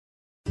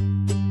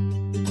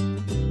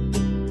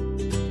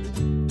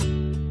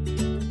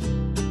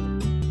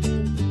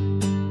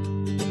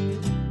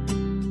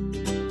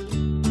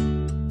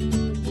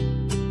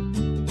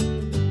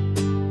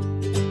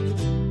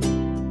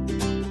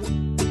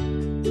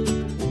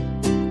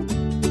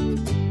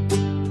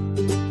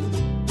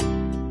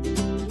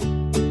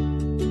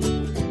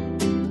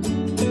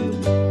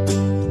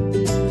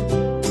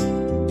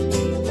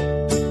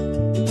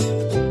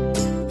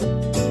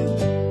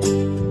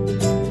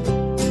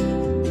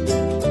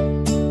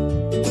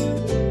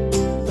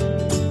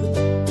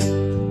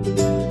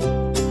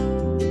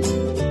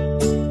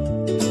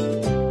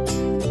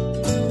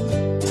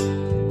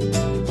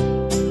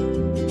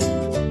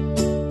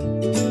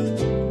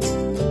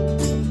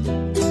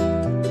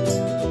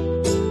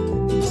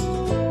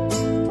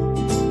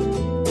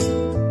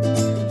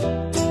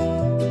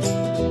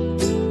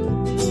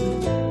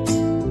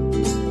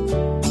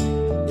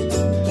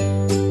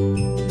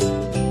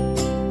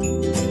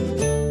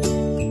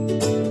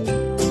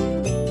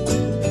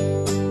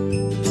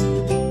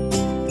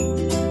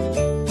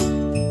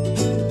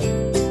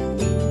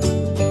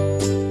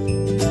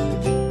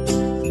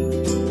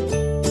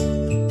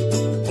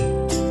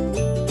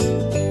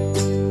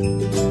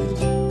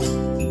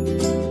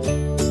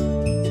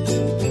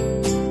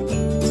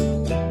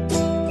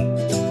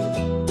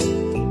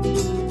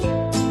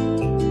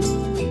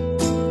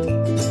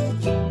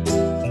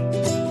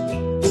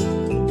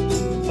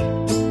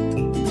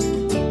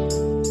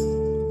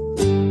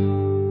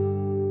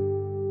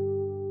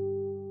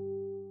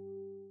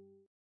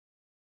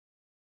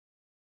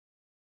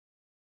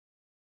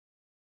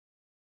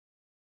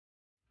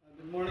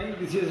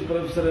This is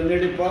Professor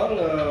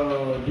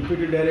Ranjini,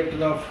 Deputy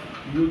Director of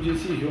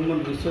UGC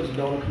Human Resource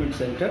Development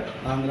Center,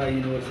 Andhra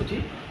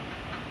University,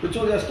 which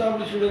was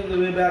established in the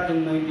way back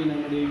in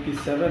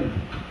 1987,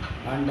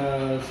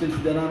 and since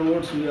then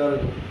onwards we are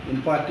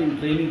imparting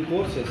training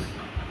courses.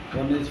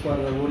 One is for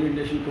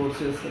orientation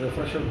courses,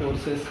 refresher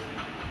courses,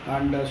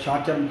 and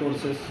short-term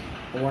courses,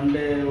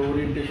 one-day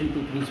orientation to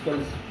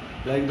principals,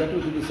 like that,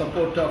 with the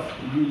support of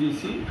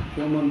UGC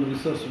Human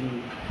Resource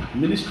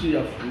Ministry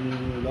of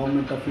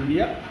Government of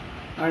India,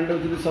 and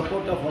with the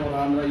support of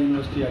our Andhra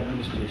University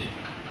administration.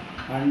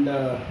 And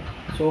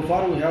so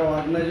far we have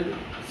organized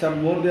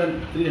some more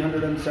than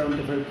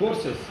 375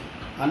 courses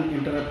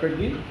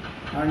uninterruptedly,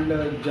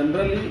 and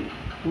generally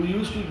we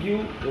used to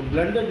give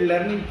blended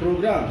learning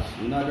programs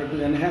in order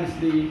to enhance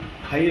the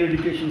higher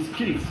education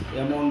skills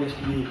amongst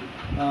the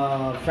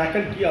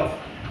faculty of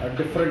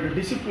different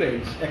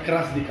disciplines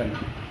across the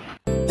country.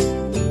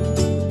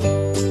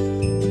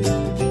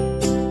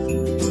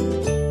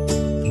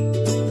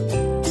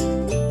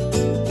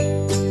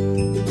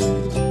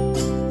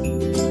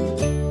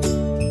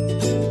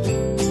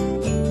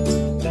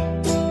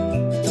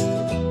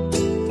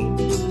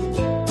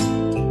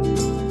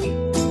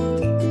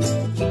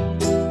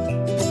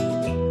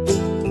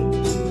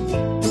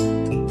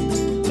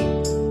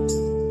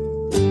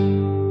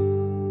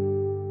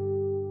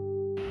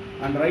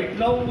 And right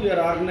now we are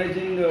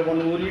organizing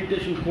one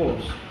orientation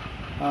course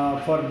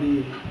for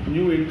the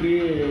new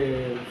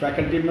entry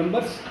faculty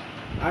members,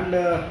 and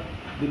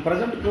the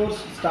present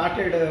course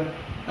started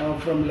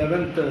from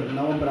 11th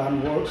November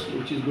onwards,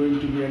 which is going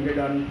to be ended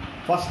on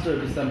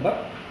 1st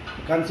December,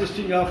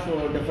 consisting of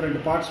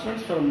different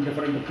participants from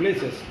different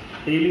places,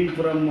 hailing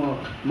from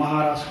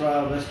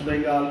Maharashtra, West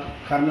Bengal,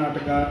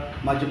 Karnataka,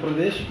 Madhya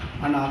Pradesh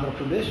and Andhra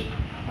Pradesh,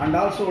 and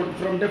also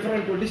from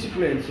different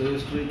disciplines: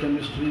 history,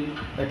 chemistry,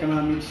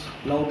 economics,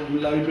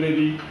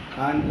 library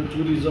and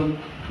tourism,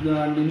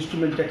 and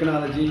instrument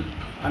technology,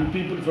 and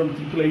people from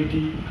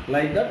IIIT,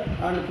 like that.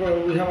 And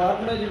we have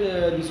organized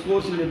this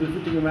course in a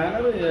befitting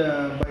manner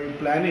by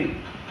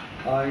planning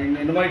in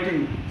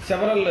inviting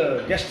several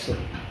guests,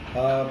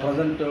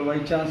 present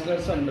Vice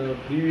Chancellors and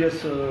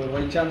previous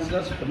Vice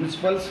Chancellors,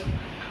 principals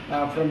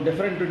from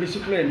different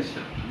disciplines,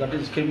 that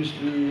is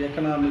chemistry,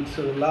 economics,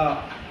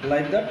 law,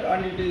 like that.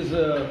 And it is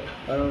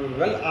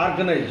well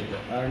organized,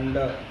 and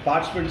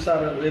participants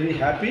are very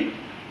happy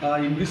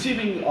in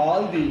receiving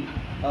all the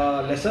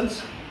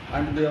lessons,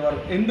 and they are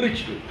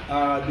enriched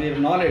their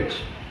knowledge,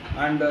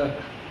 and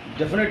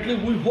definitely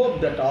we hope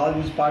that all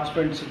these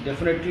participants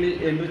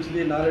definitely enrich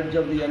the knowledge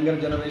of the younger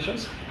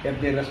generations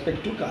at their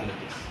respective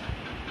colleges.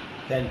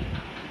 Thank you.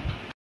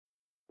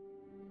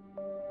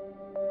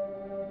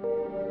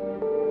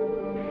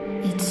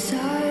 It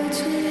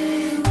starts with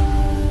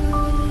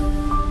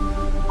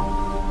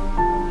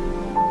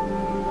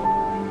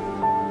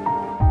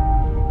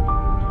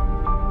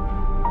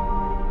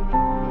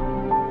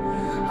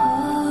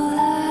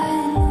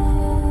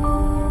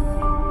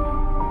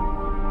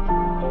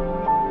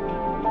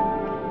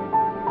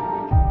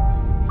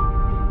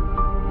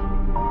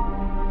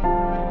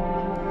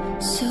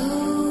so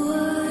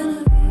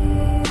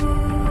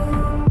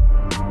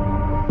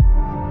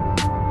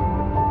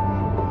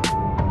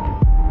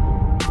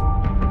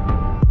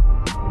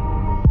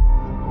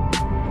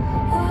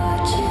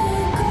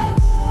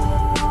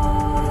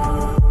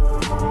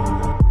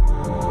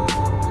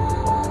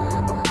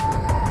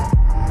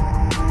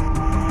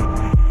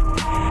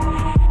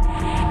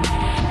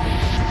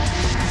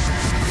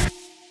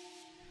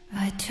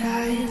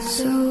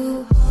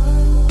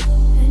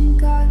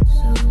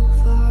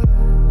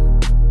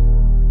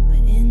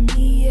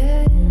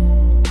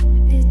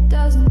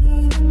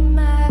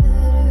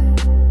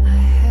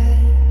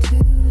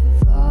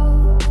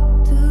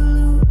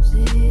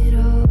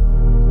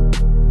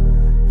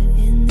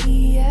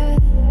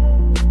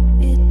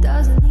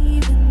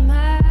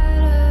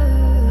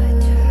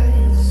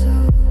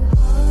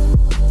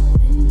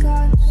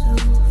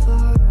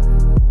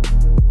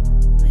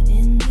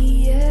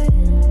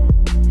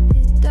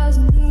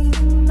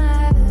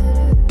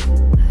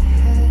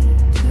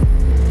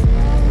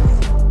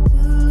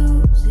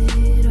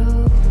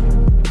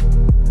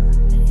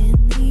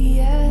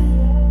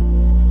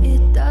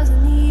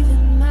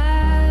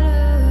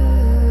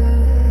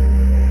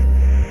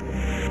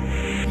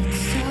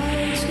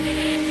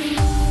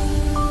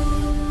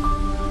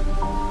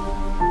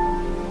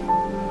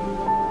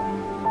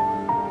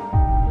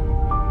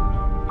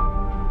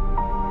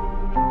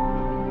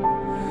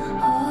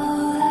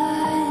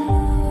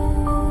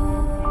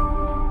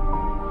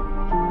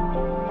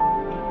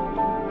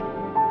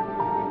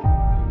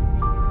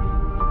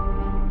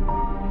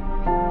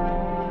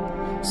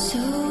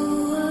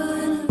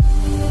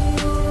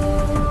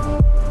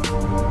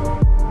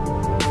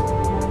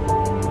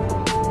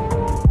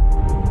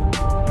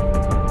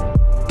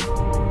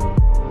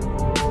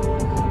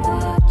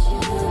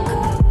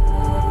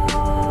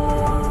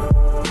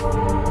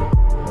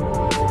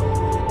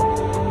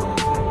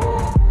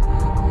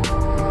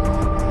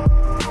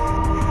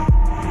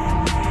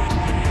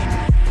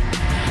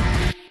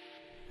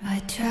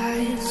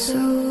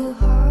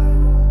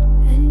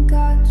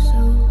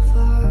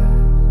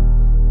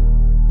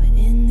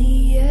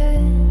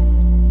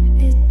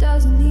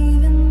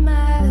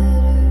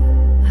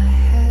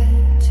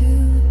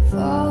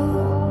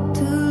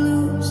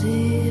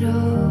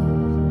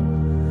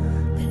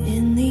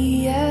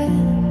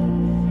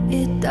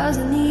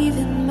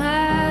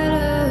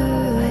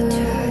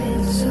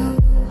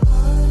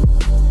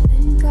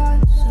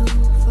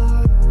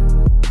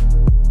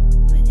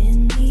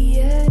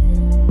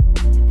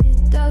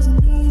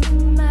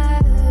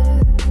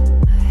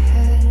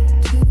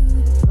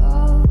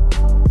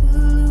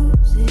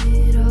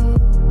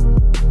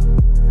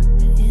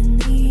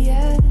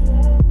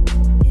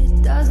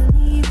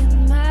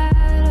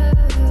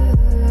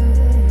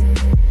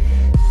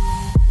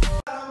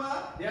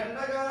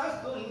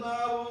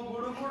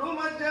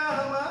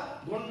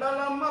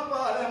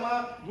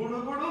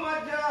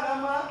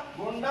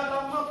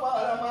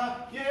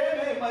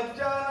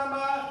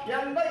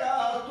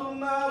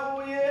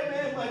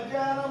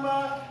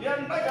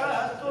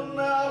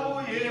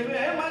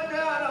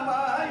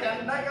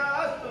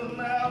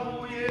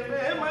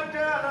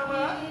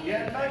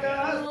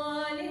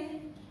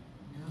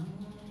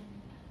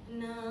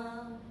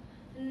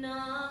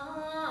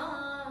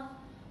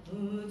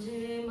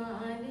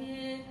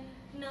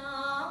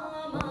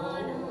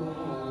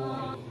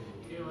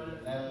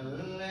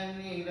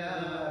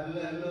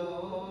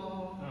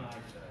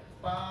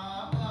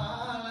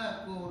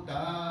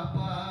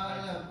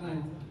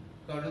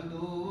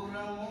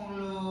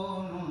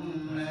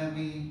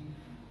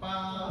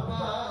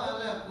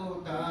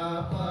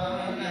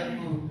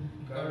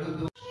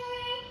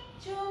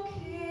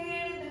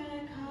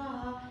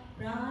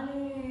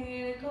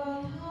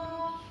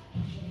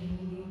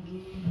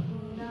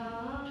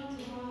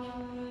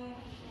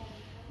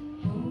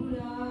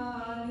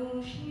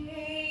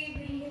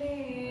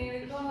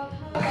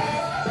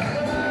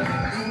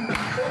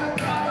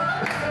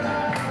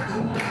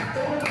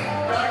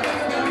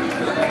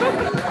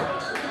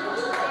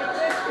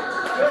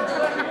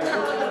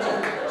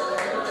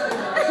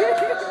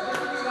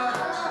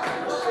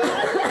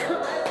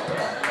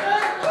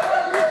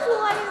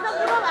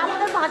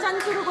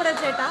শুরু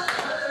করেছে এটা।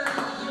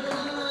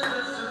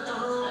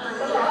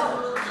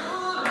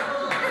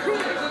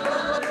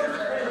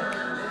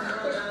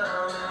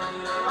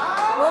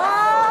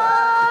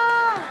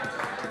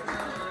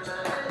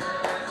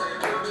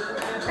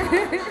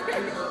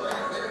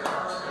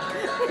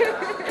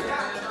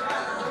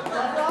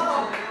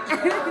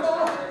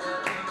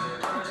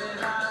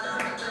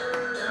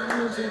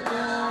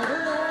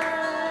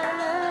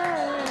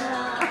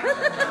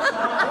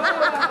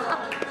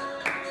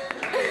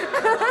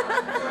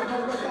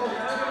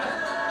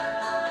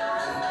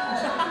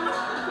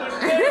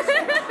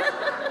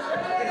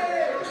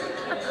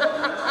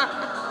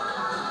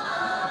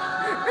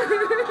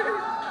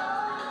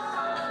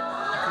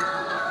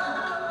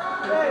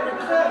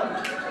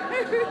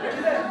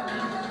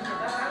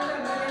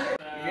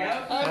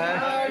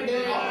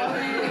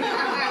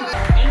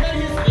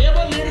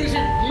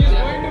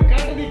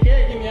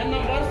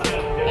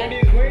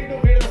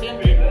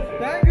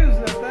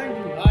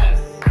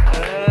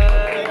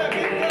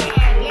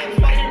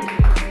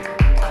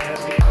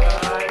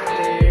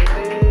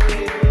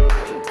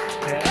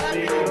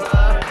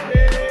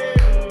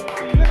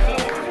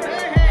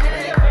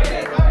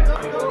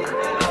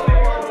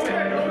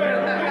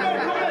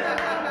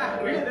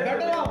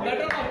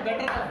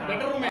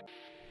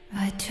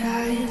 I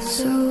tried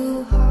so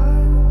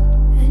hard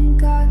and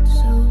got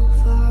so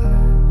far,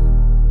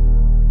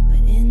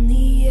 but in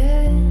the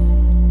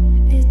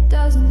end, it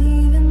doesn't even